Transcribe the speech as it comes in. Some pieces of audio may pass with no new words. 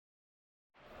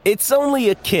It's only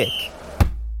a kick,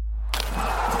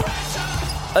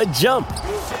 a jump,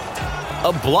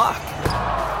 a block.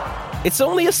 It's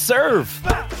only a serve.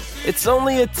 It's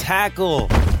only a tackle,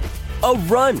 a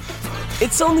run.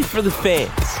 It's only for the fans.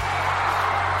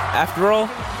 After all,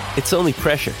 it's only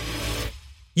pressure.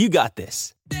 You got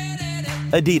this.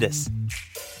 Adidas.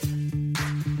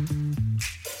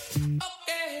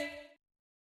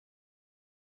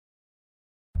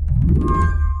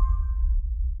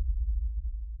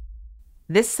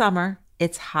 This summer,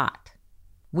 it's hot.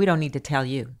 We don't need to tell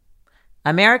you.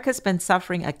 America's been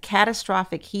suffering a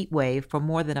catastrophic heat wave for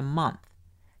more than a month.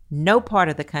 No part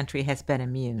of the country has been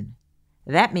immune.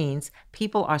 That means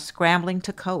people are scrambling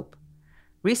to cope.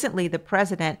 Recently, the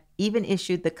president even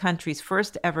issued the country's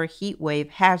first ever heat wave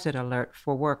hazard alert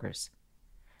for workers.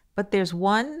 But there's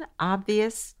one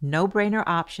obvious, no-brainer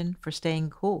option for staying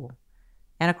cool.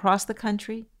 And across the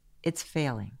country, it's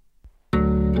failing.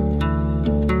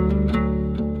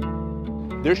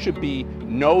 There should be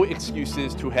no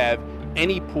excuses to have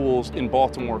any pools in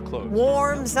Baltimore closed.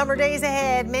 Warm summer days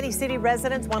ahead. Many city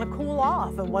residents want to cool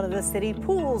off at one of the city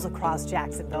pools across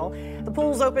Jacksonville. The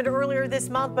pools opened earlier this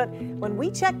month, but when we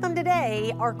checked them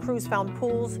today, our crews found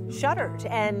pools shuttered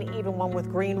and even one with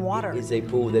green water. It's a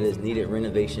pool that has needed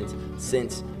renovations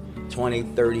since 20,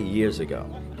 30 years ago.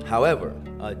 However,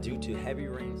 due to heavy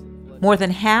rains... More than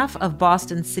half of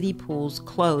Boston's city pools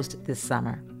closed this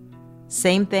summer.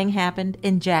 Same thing happened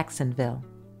in Jacksonville.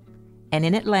 And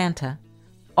in Atlanta,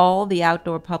 all the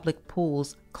outdoor public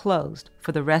pools closed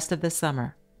for the rest of the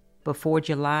summer before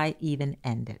July even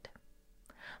ended.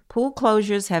 Pool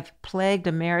closures have plagued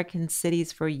American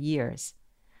cities for years.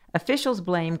 Officials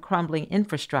blame crumbling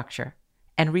infrastructure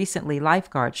and recently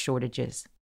lifeguard shortages.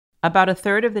 About a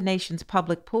third of the nation's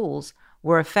public pools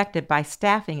were affected by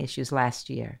staffing issues last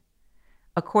year.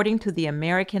 According to the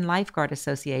American Lifeguard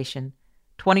Association,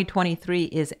 2023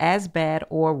 is as bad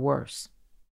or worse.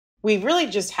 We really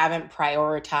just haven't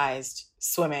prioritized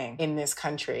swimming in this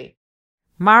country.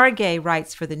 Mara Gay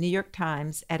writes for the New York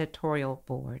Times editorial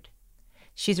board.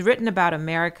 She's written about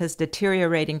America's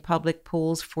deteriorating public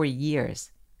pools for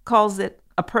years, calls it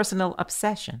a personal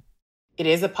obsession. It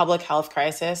is a public health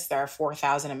crisis. There are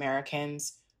 4,000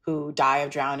 Americans who die of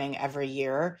drowning every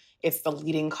year. It's the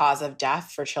leading cause of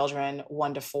death for children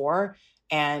 1 to 4,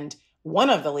 and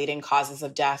one of the leading causes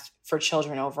of death for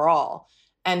children overall.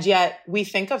 And yet we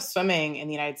think of swimming in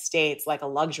the United States like a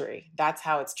luxury. That's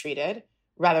how it's treated,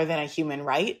 rather than a human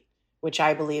right, which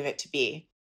I believe it to be.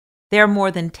 There are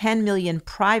more than 10 million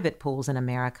private pools in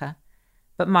America,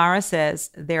 but Mara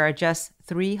says there are just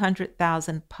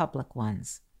 300,000 public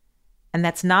ones. And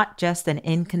that's not just an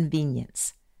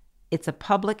inconvenience. It's a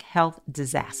public health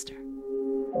disaster.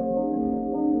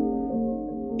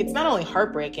 It's not only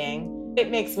heartbreaking, it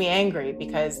makes me angry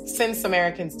because since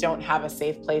Americans don't have a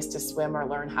safe place to swim or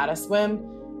learn how to swim,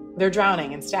 they're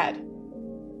drowning instead.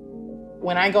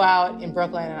 When I go out in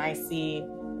Brooklyn and I see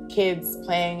kids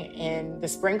playing in the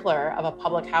sprinkler of a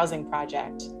public housing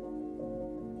project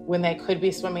when they could be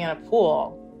swimming in a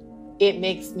pool, it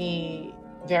makes me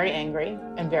very angry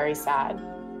and very sad.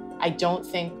 I don't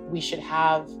think we should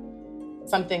have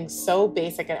something so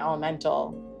basic and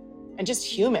elemental and just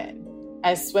human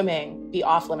as swimming be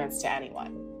off limits to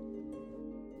anyone.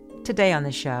 Today on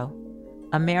the show,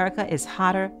 America is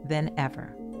hotter than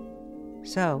ever.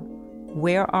 So,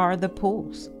 where are the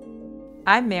pools?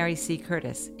 I'm Mary C.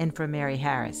 Curtis, in for Mary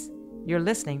Harris. You're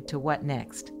listening to What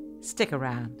Next? Stick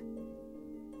around.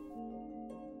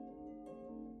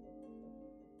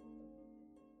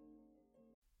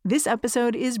 This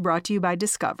episode is brought to you by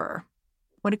Discover.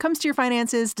 When it comes to your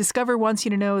finances, Discover wants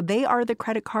you to know they are the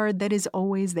credit card that is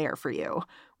always there for you.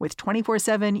 With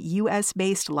 24/7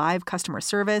 U.S.-based live customer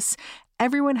service,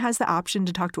 everyone has the option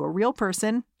to talk to a real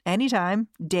person anytime,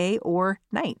 day or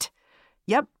night.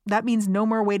 Yep, that means no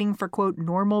more waiting for, quote,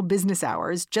 normal business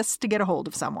hours just to get a hold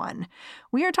of someone.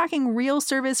 We are talking real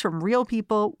service from real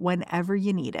people whenever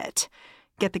you need it.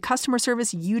 Get the customer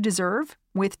service you deserve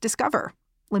with Discover.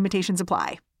 Limitations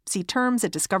apply. See terms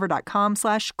at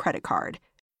discover.com/creditcard.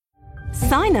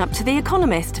 Sign up to The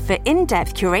Economist for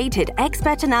in-depth curated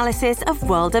expert analysis of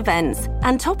world events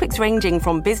and topics ranging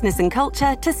from business and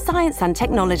culture to science and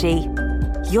technology.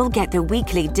 You'll get the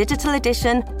weekly digital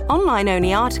edition,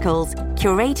 online-only articles,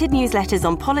 curated newsletters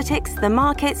on politics, the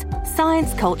markets,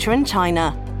 science, culture and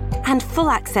China, and full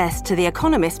access to The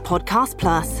Economist Podcast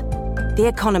Plus. The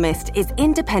Economist is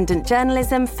independent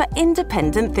journalism for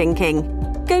independent thinking.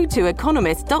 Go to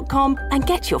economist.com and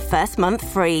get your first month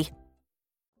free.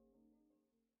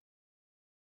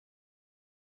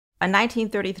 A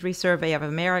 1933 survey of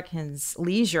Americans'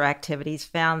 leisure activities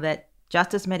found that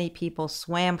Just as many people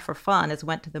swam for fun as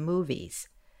went to the movies.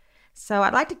 So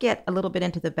I'd like to get a little bit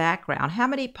into the background. How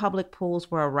many public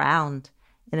pools were around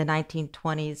in the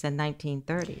 1920s and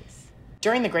 1930s?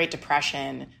 During the Great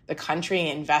Depression, the country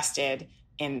invested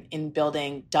in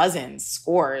building dozens,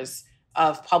 scores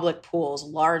of public pools,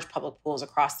 large public pools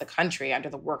across the country under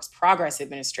the Works Progress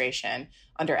Administration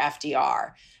under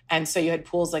FDR. And so you had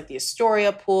pools like the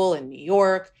Astoria Pool in New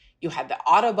York. You had the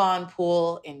Audubon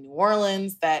Pool in New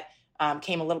Orleans that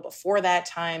came a little before that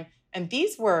time. And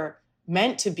these were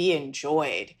meant to be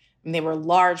enjoyed. And they were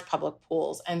large public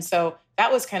pools. And so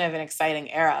that was kind of an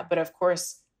exciting era. But of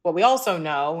course, what we also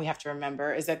know, we have to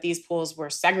remember, is that these pools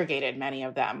were segregated, many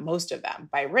of them, most of them,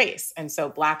 by race. And so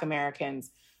Black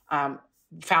Americans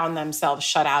found themselves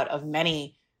shut out of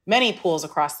many, many pools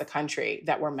across the country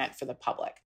that were meant for the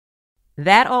public.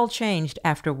 That all changed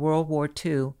after World War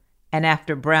II and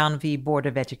after Brown v. Board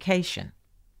of Education.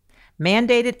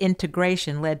 Mandated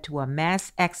integration led to a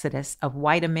mass exodus of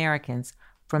white Americans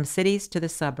from cities to the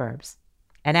suburbs.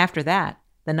 And after that,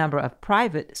 the number of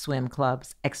private swim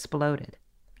clubs exploded,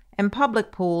 and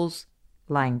public pools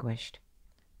languished.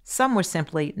 Some were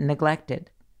simply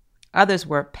neglected. Others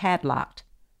were padlocked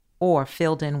or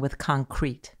filled in with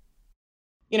concrete.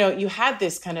 You know, you had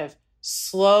this kind of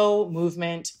slow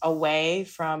movement away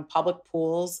from public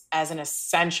pools as an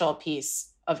essential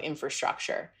piece of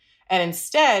infrastructure. And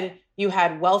instead, you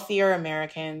had wealthier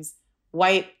Americans,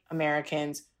 white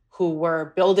Americans, who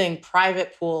were building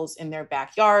private pools in their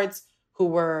backyards, who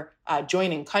were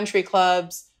joining country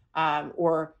clubs,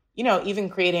 or, you know, even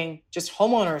creating just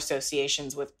homeowner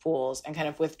associations with pools and kind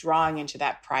of withdrawing into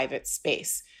that private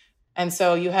space. And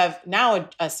so you have now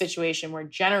a situation where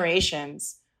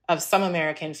generations of some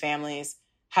American families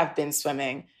have been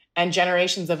swimming and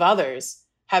generations of others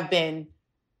have been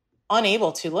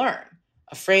unable to learn,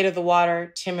 afraid of the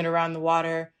water, timid around the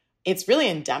water. It's really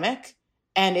endemic,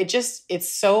 and it's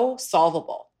so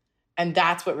solvable. And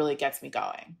that's what really gets me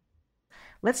going.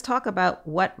 Let's talk about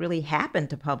what really happened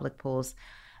to public pools.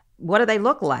 What do they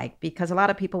look like? Because a lot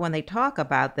of people, when they talk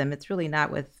about them, it's really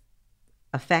not with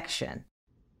affection.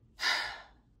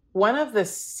 One of the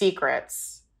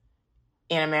secrets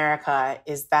in America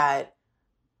is that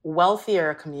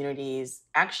wealthier communities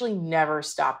actually never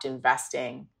stopped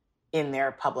investing in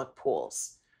their public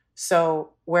pools.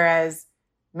 So whereas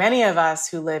many of us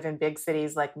who live in big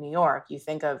cities like New York, you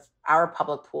think of our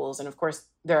public pools, and of course,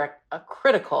 they're a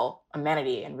critical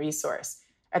amenity and resource.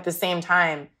 At the same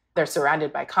time, they're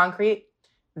surrounded by concrete.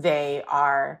 They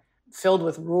are filled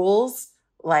with rules,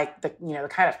 like the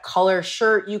kind of color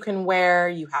shirt you can wear.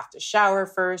 You have to shower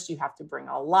first. You have to bring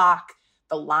a lock.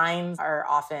 The lines are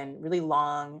often really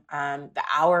long. The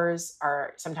hours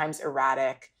are sometimes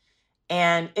erratic.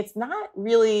 And it's not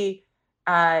really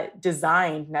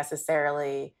designed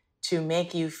necessarily to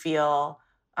make you feel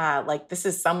like this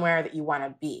is somewhere that you want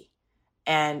to be.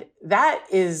 And that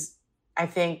is, I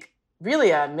think,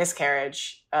 really a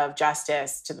miscarriage of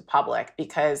justice to the public,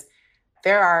 because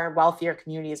there are wealthier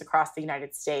communities across the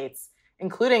United States,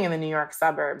 including in the New York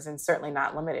suburbs, and certainly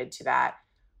not limited to that,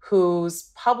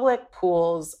 whose public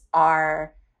pools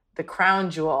are the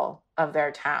crown jewel of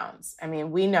their towns. I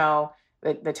mean, we know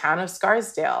that the town of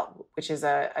Scarsdale, which is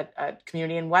a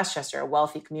community in Westchester, a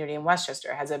wealthy community in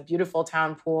Westchester, has a beautiful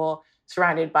town pool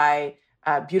surrounded by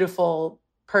beautiful,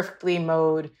 perfectly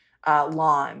mowed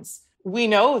lawns. We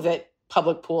know that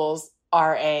public pools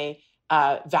are a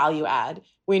value add.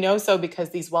 We know so because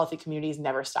these wealthy communities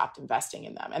never stopped investing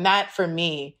in them. And that, for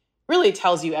me, really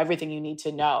tells you everything you need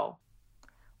to know.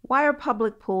 Why are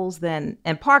public pools then,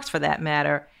 and parks for that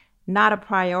matter, not a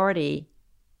priority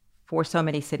for so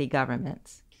many city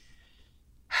governments?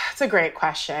 It's a great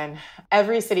question.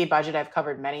 Every city budget, I've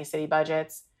covered many city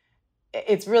budgets.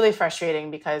 It's really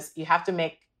frustrating because you have to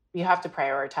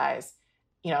prioritize.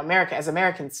 You know, as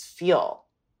Americans feel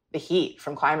the heat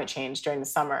from climate change during the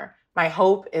summer, my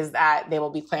hope is that they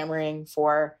will be clamoring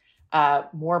for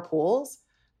more pools.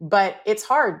 But it's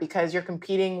hard because you're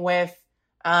competing with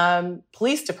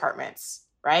police departments,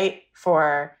 right,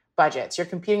 for budgets. You're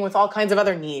competing with all kinds of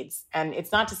other needs. And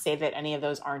it's not to say that any of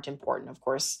those aren't important. Of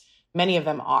course, many of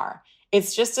them are.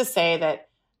 It's just to say that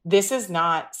this is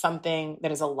not something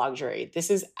that is a luxury. This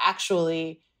is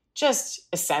actually just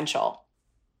essential.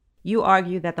 You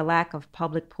argue that the lack of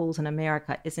public pools in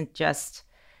America isn't just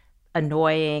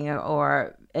annoying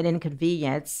or an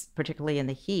inconvenience, particularly in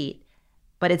the heat,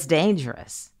 but it's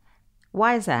dangerous.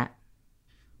 Why is that?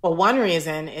 Well, one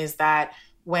reason is that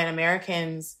when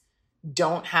Americans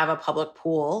don't have a public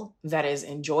pool that is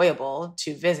enjoyable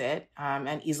to visit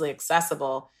and easily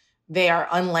accessible, they are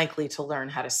unlikely to learn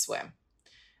how to swim.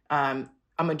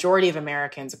 a majority of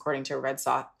Americans, according to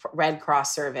a Red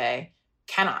Cross survey,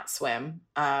 cannot swim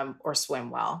or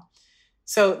swim well.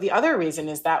 So the other reason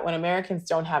is that when Americans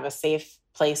don't have a safe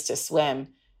place to swim,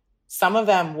 some of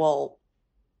them will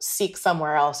seek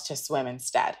somewhere else to swim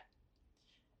instead.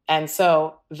 And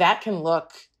so that can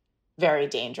look very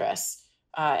dangerous.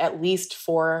 At least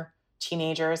 4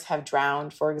 teenagers have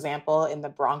drowned, for example, in the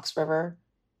Bronx River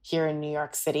here in New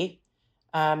York City.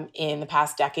 In the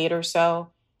past decade or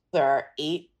so, there are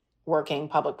 8 working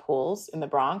public pools in the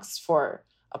Bronx for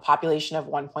a population of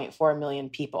 1.4 million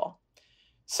people.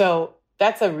 So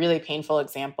that's a really painful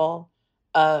example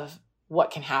of what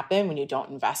can happen when you don't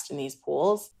invest in these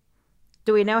pools.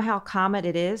 Do we know how common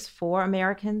it is for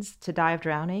Americans to die of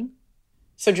drowning?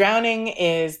 So drowning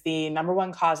is the number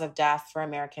 1 cause of death for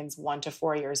Americans 1 to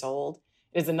 4 years old.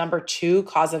 It is the number 2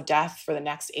 cause of death for the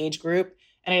next age group,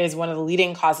 and it is one of the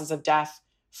leading causes of death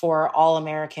for all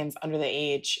Americans under the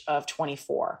age of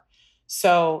 24.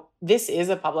 So this is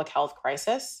a public health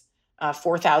crisis.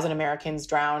 4,000 Americans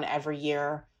drown every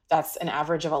year. That's an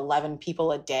average of 11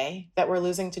 people a day that we're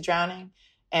losing to drowning.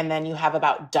 And then you have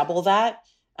about double that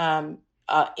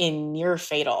in near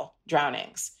fatal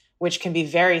drownings, which can be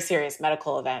very serious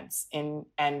medical events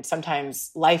and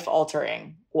sometimes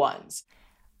life-altering ones.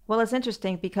 Well, it's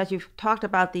interesting because you've talked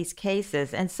about these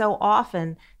cases, and so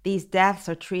often these deaths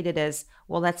are treated as,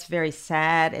 well, that's very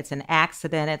sad, it's an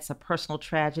accident, it's a personal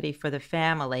tragedy for the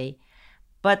family.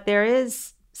 But there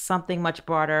is something much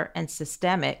broader and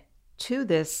systemic to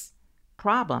this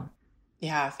problem.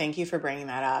 Yeah, thank you for bringing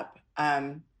that up.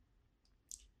 I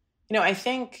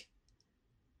think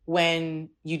when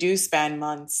you do spend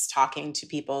months talking to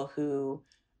people who,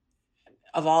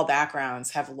 of all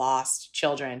backgrounds, have lost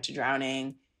children to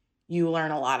drowning, you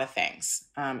learn a lot of things.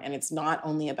 And it's not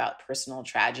only about personal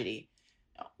tragedy.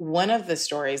 One of the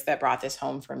stories that brought this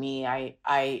home for me,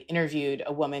 I interviewed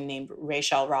a woman named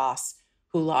Rachel Ross,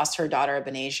 who lost her daughter,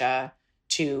 Benasia,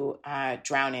 to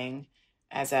drowning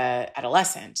as an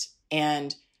adolescent.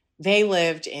 And they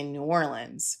lived in New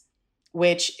Orleans,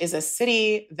 which is a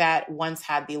city that once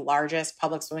had the largest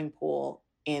public swimming pool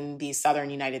in the southern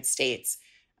United States,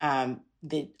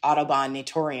 the Audubon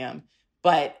Natorium.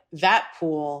 But that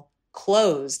pool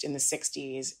closed in the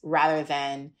 60s rather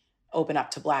than open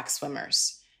up to Black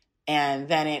swimmers. And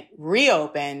then it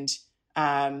reopened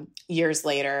years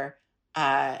later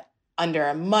under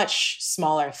a much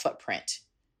smaller footprint.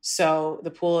 So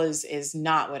the pool is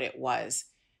not what it was.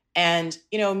 And,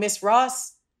 Miss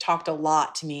Ross talked a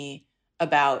lot to me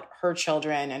about her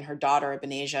children and her daughter,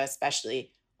 Benasia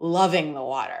especially, loving the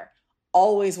water,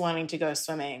 always wanting to go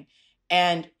swimming.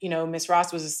 And, Miss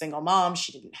Ross was a single mom.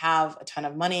 She didn't have a ton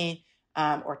of money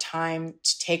or time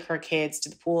to take her kids to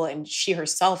the pool, and she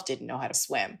herself didn't know how to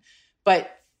swim.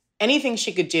 But anything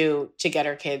she could do to get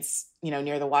her kids,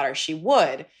 near the water, she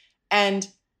would. And,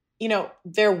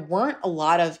 there weren't a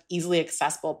lot of easily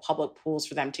accessible public pools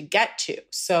for them to get to.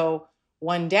 So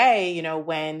one day,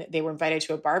 when they were invited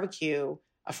to a barbecue,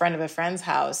 a friend of a friend's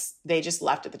house, they just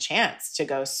left at the chance to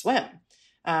go swim.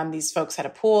 These folks had a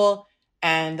pool,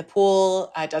 and the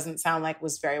pool doesn't sound like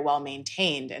was very well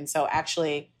maintained. And so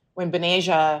actually, when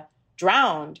Benasia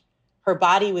drowned, her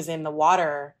body was in the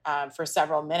water for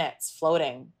several minutes,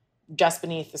 floating just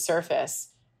beneath the surface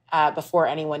before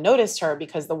anyone noticed her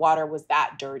because the water was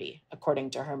that dirty, according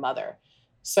to her mother.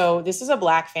 So this is a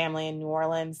Black family in New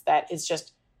Orleans that is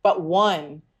just but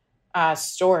one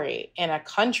story in a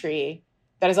country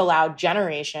that has allowed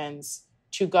generations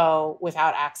to go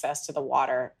without access to the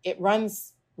water. It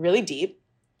runs really deep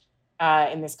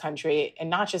in this country, and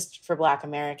not just for Black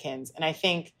Americans. And I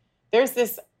think there's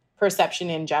this perception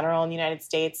in general in the United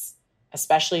States,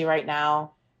 especially right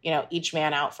now, each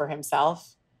man out for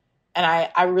himself. And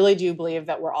I really do believe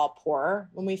that we're all poor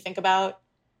when we think about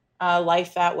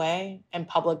life that way and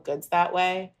public goods that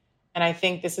way. And I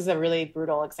think this is a really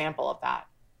brutal example of that.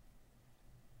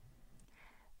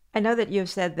 I know that you've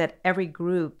said that every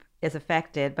group is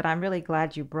affected, but I'm really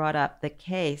glad you brought up the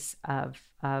case of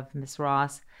Ms.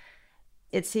 Ross.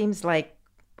 It seems like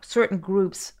certain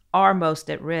groups are most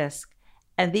at risk,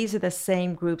 and these are the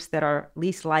same groups that are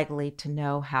least likely to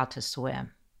know how to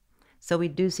swim. So we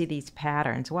do see these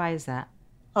patterns. Why is that?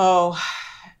 Oh,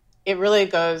 it really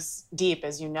goes deep,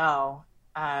 as you know,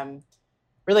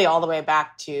 really all the way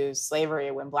back to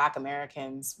slavery, when Black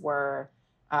Americans were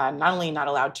not only not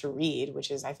allowed to read,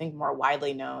 which is, I think, more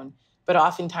widely known, but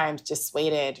oftentimes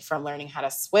dissuaded from learning how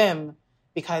to swim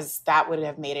because that would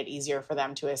have made it easier for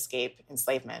them to escape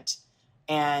enslavement.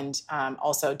 And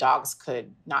also dogs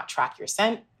could not track your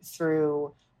scent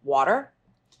through water.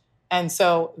 And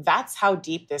so that's how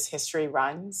deep this history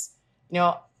runs.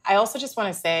 I also just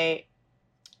want to say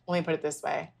let me put it this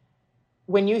way.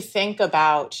 When you think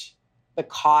about the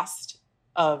cost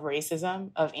of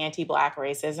racism, of anti-Black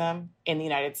racism in the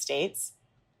United States,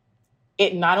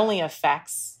 it not only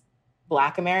affects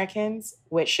Black Americans,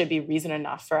 which should be reason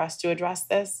enough for us to address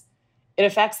this, it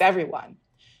affects everyone.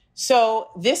 So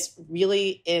this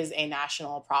really is a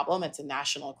national problem. It's a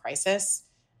national crisis.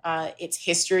 Its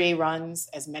history runs,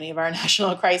 as many of our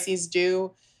national crises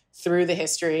do, through the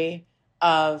history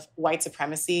of white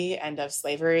supremacy and of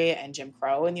slavery and Jim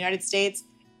Crow in the United States.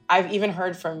 I've even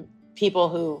heard from people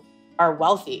who are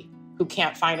wealthy who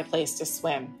can't find a place to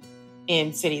swim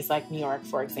in cities like New York,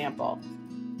 for example.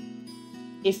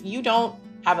 If you don't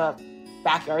have a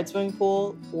backyard swimming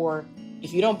pool, or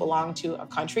if you don't belong to a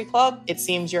country club, it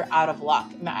seems you're out of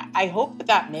luck. And I hope that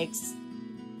that makes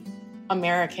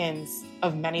Americans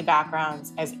of many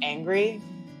backgrounds as angry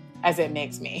as it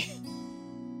makes me.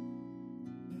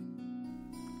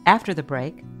 After the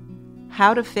break,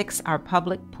 how to fix our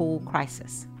public pool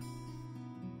crisis.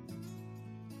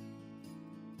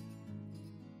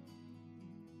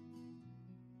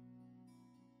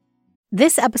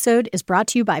 This episode is brought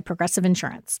to you by Progressive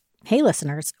Insurance. Hey,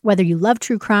 listeners, whether you love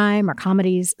true crime or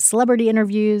comedies, celebrity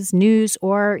interviews, news,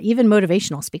 or even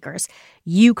motivational speakers,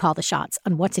 you call the shots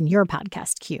on what's in your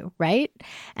podcast queue, right?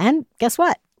 And guess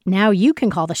what? Now you can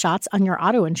call the shots on your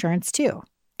auto insurance, too.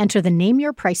 Enter the Name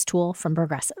Your Price tool from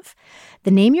Progressive.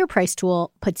 The Name Your Price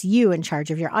tool puts you in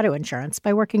charge of your auto insurance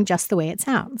by working just the way it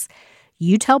sounds.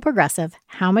 You tell Progressive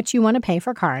how much you want to pay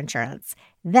for car insurance.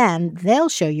 Then they'll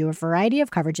show you a variety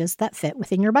of coverages that fit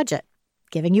within your budget,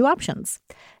 giving you options.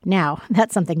 Now,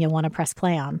 that's something you'll want to press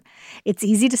play on. It's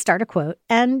easy to start a quote,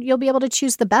 and you'll be able to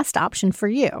choose the best option for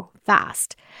you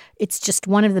fast. It's just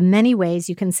one of the many ways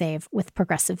you can save with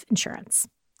Progressive Insurance.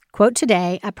 Quote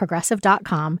today at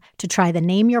Progressive.com to try the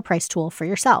Name Your Price tool for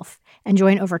yourself and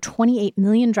join over 28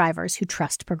 million drivers who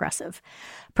trust Progressive.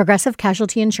 Progressive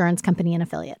Casualty Insurance Company and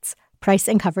Affiliates. Price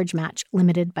and coverage match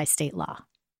limited by state law.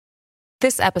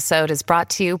 This episode is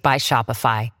brought to you by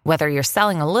Shopify. Whether you're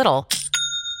selling a little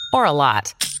or a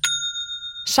lot,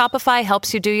 Shopify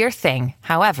helps you do your thing,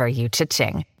 however you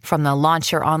cha-ching. From the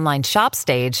launch your online shop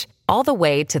stage, all the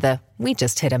way to the we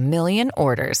just hit 1 million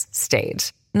orders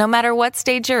stage. No matter what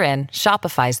stage you're in,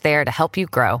 Shopify's there to help you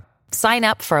grow. Sign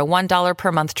up for a $1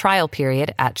 per month trial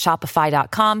period at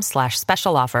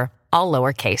shopify.com/special offer, all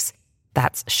lowercase.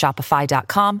 That's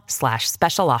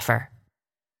shopify.com/special offer.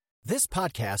 This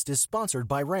podcast is sponsored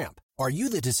by Ramp. Are you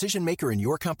the decision maker in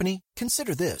your company?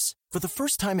 Consider this. For the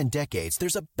first time in decades,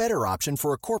 there's a better option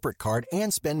for a corporate card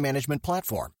and spend management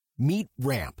platform. Meet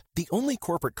Ramp, the only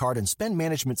corporate card and spend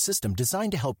management system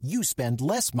designed to help you spend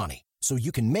less money so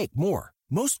you can make more.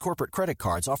 Most corporate credit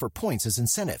cards offer points as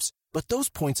incentives, but those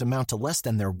points amount to less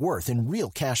than their worth in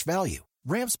real cash value.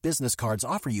 Ramp's business cards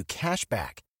offer you cash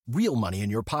back, real money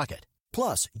in your pocket.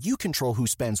 Plus, you control who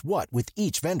spends what with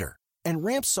each vendor. And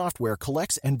Ramp's software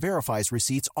collects and verifies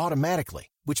receipts automatically,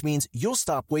 which means you'll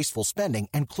stop wasteful spending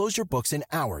and close your books in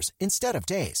hours instead of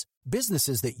days.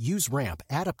 Businesses that use Ramp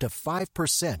add up to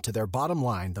 5% to their bottom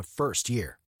line the first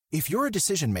year. If you're a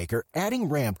decision maker, adding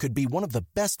Ramp could be one of the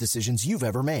best decisions you've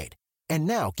ever made. And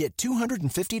now get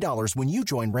 $250 when you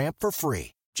join Ramp for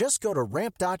free. Just go to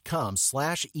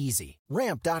ramp.com/easy.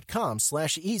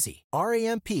 Ramp.com/easy.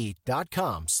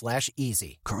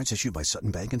 RAMP.com/easy. Cards issued by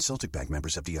Sutton Bank and Celtic Bank,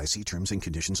 members of FDIC. Terms and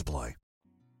conditions apply.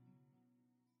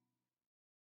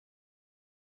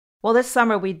 Well, this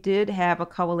summer we did have a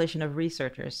coalition of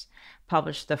researchers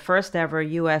publish the first ever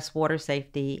U.S. Water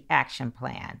Safety Action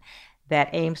Plan that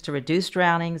aims to reduce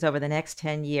drownings over the next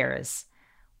 10 years.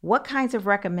 What kinds of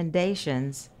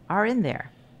recommendations are in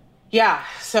there? Yeah,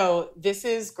 so this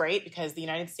is great because the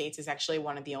United States is actually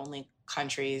one of the only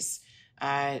countries,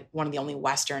 one of the only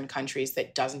Western countries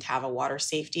that doesn't have a water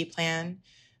safety plan,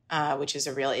 which is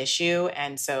a real issue.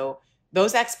 And so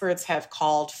those experts have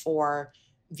called for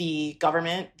the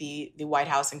government, the White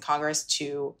House and Congress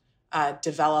to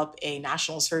develop a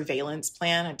national surveillance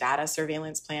plan, a data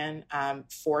surveillance plan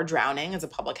for drowning as a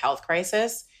public health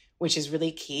crisis, which is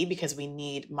really key because we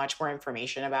need much more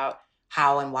information about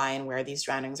how and why and where these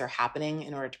drownings are happening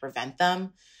in order to prevent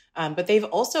them. But they've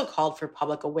also called for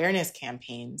public awareness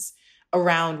campaigns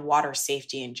around water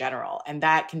safety in general. And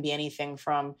that can be anything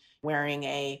from wearing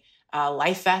a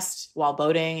life vest while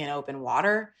boating in open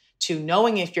water to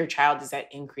knowing if your child is at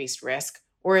increased risk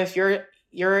or if you're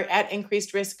at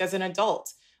increased risk as an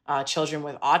adult. Children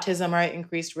with autism are at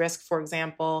increased risk, for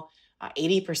example.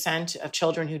 80% of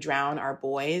children who drown are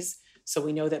boys. So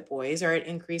we know that boys are at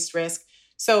increased risk.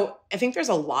 So I think there's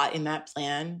a lot in that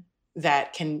plan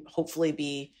that can hopefully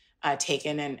be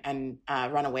taken and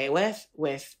run away with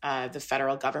the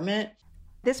federal government.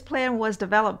 This plan was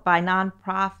developed by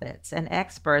nonprofits and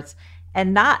experts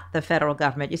and not the federal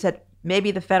government. You said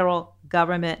maybe the federal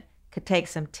government could take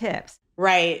some tips.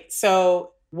 Right.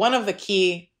 So one of the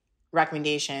key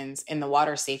recommendations in the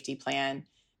water safety plan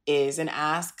is an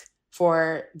ask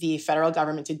for the federal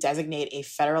government to designate a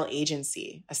federal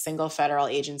agency, a single federal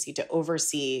agency to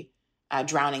oversee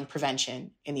drowning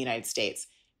prevention in the United States.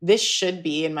 This should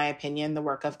be, in my opinion, the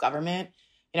work of government.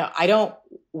 I don't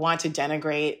want to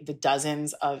denigrate the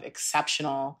dozens of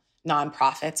exceptional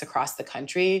nonprofits across the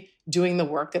country doing the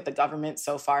work that the government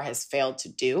so far has failed to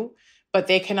do, but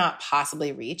they cannot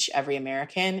possibly reach every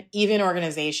American. Even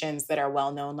organizations that are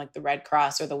well known, like the Red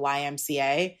Cross or the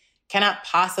YMCA, cannot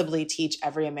possibly teach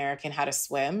every American how to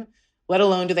swim, let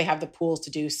alone do they have the pools to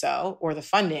do so or the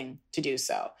funding to do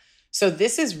so. So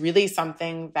this is really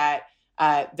something that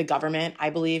the government, I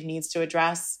believe, needs to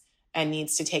address and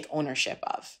needs to take ownership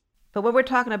of. But when we're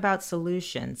talking about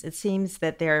solutions, it seems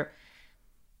that there are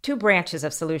two branches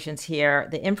of solutions here,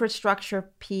 the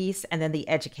infrastructure piece and then the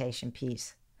education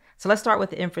piece. So let's start with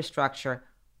the infrastructure.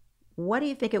 What do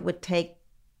you think it would take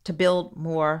to build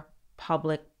more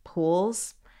public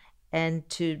pools and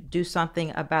to do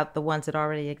something about the ones that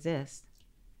already exist?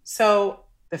 So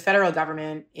the federal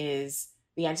government is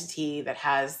the entity that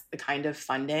has the kind of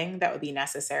funding that would be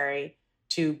necessary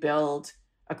to build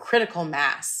a critical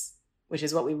mass, which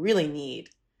is what we really need,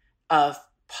 of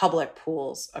public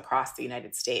pools across the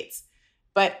United States.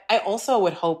 But I also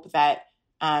would hope that,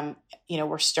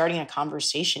 we're starting a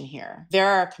conversation here. There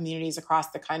are communities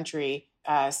across the country,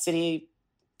 city,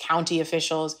 county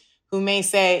officials who may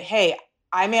say, hey,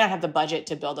 I may not have the budget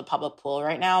to build a public pool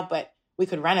right now, but we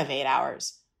could renovate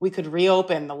ours. We could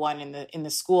reopen the one in the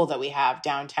school that we have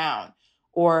downtown.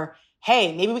 Or,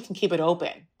 hey, maybe we can keep it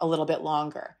open a little bit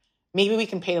longer. Maybe we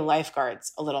can pay the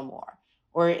lifeguards a little more.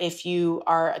 Or if you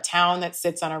are a town that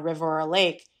sits on a river or a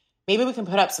lake, maybe we can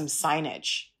put up some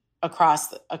signage across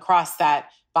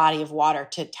that body of water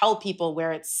to tell people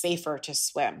where it's safer to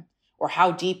swim or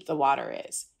how deep the water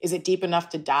is. Is it deep enough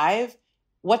to dive?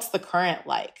 What's the current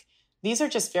like? These are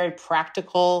just very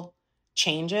practical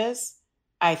changes,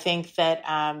 I think, that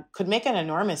could make an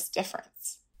enormous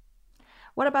difference.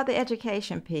 What about the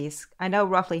education piece? I know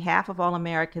roughly half of all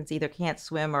Americans either can't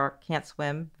swim or can't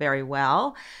swim very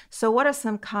well. So what are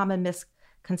some common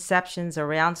misconceptions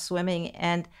around swimming,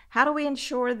 and how do we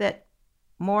ensure that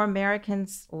more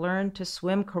Americans learn to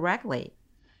swim correctly?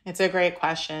 It's a great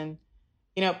question.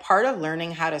 Part of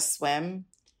learning how to swim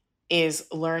is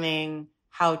learning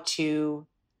how to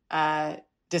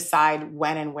decide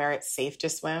when and where it's safe to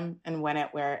swim and when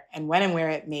and where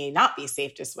it may not be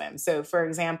safe to swim. So, for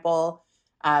example,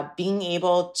 being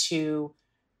able to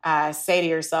say to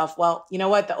yourself, well, you know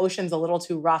what, the ocean's a little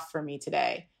too rough for me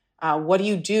today. What do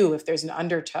you do if there's an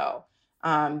undertow?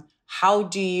 How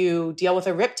do you deal with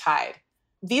a riptide?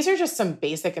 These are just some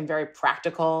basic and very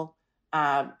practical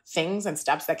things and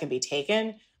steps that can be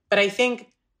taken. But I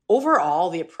think overall,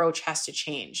 the approach has to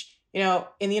change. In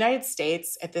the United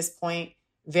States at this point,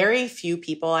 very few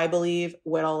people, I believe,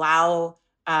 would allow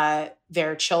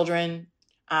their children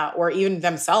or even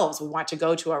themselves would want to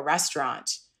go to a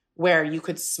restaurant where you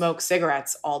could smoke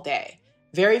cigarettes all day.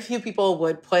 Very few people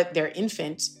would put their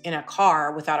infant in a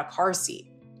car without a car seat.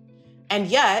 And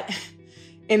yet,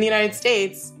 in the United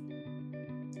States,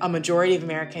 a majority of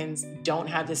Americans don't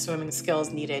have the swimming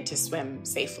skills needed to swim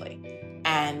safely.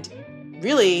 And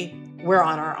really, we're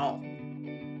on our own.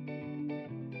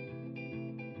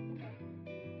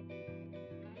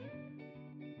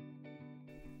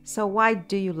 So why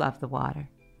do you love the water?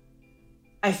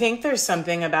 I think there's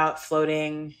something about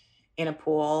floating in a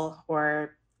pool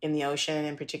or in the ocean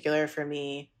in particular for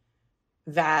me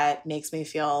that makes me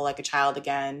feel like a child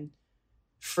again,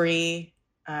 free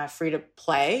to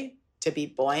play, to be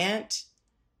buoyant,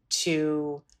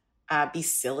 to be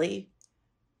silly,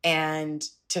 and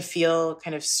to feel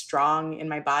kind of strong in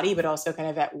my body, but also kind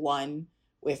of at one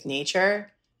with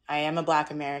nature. I am a Black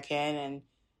American, and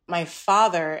my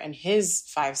father and his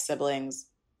 5 siblings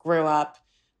grew up,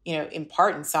 in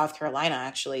part in South Carolina,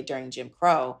 actually, during Jim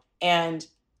Crow. And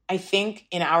I think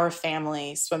in our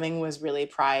family, swimming was really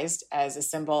prized as a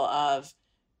symbol of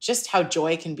just how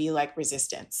joy can be like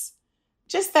resistance.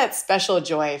 Just that special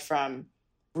joy from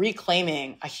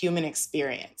reclaiming a human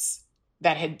experience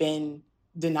that had been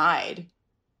denied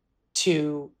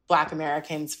to Black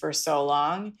Americans for so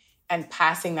long and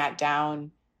passing that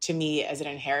down to me as an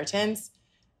inheritance.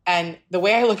 And the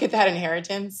way I look at that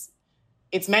inheritance,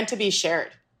 it's meant to be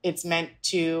shared. It's meant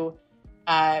to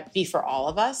be for all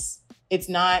of us. It's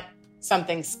not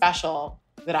something special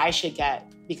that I should get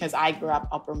because I grew up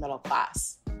upper middle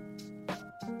class.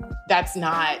 That's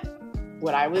not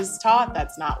what I was taught.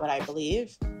 That's not what I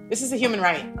believe. This is a human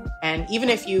right. And even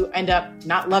if you end up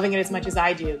not loving it as much as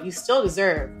I do, you still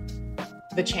deserve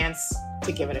the chance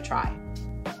to give it a try.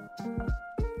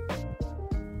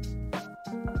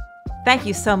 Thank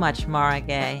you so much, Mara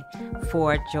Gay,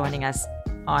 for joining us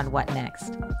on What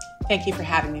Next. Thank you for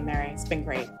having me, Mary. It's been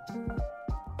great.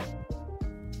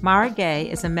 Mara Gay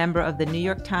is a member of the New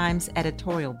York Times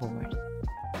editorial board.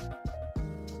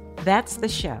 That's the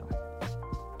show.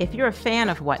 If you're a fan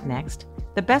of What Next,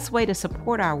 the best way to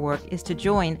support our work is to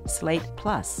join Slate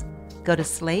Plus. Go to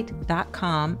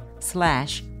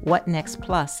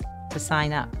slate.com/whatnextplus to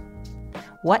sign up.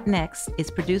 What Next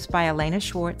is produced by Elena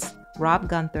Schwartz, Rob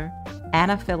Gunther,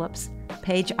 Anna Phillips,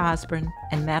 Paige Osborne,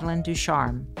 and Madeline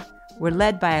Ducharme. We're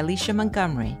led by Alicia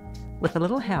Montgomery, with a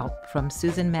little help from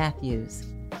Susan Matthews.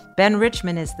 Ben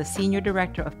Richmond is the Senior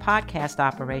Director of Podcast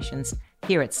Operations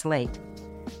here at Slate.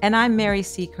 And I'm Mary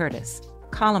C. Curtis,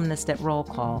 columnist at Roll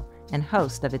Call and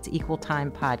host of its Equal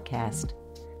Time podcast.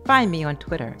 Find me on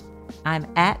Twitter. I'm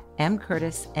at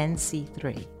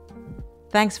mcurtisnc3.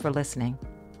 Thanks for listening.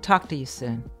 Talk to you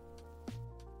soon.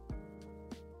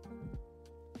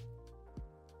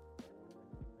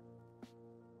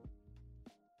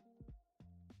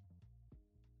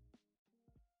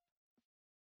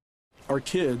 Our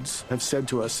kids have said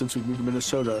to us since we moved to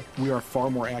Minnesota, we are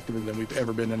far more active than we've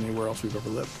ever been anywhere else we've ever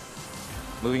lived.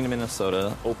 Moving to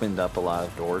Minnesota opened up a lot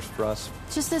of doors for us.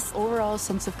 Just this overall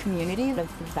sense of community, of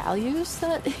values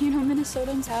that,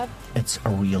 Minnesotans have. It's a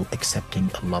real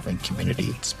accepting, loving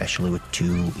community, especially with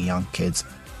 2 young kids.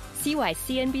 See why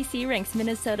CNBC ranks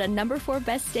Minnesota number 4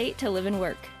 best state to live and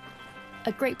work.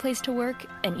 A great place to work,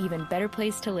 an even better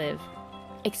place to live.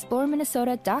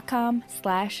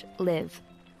 ExploreMinnesota.com/live.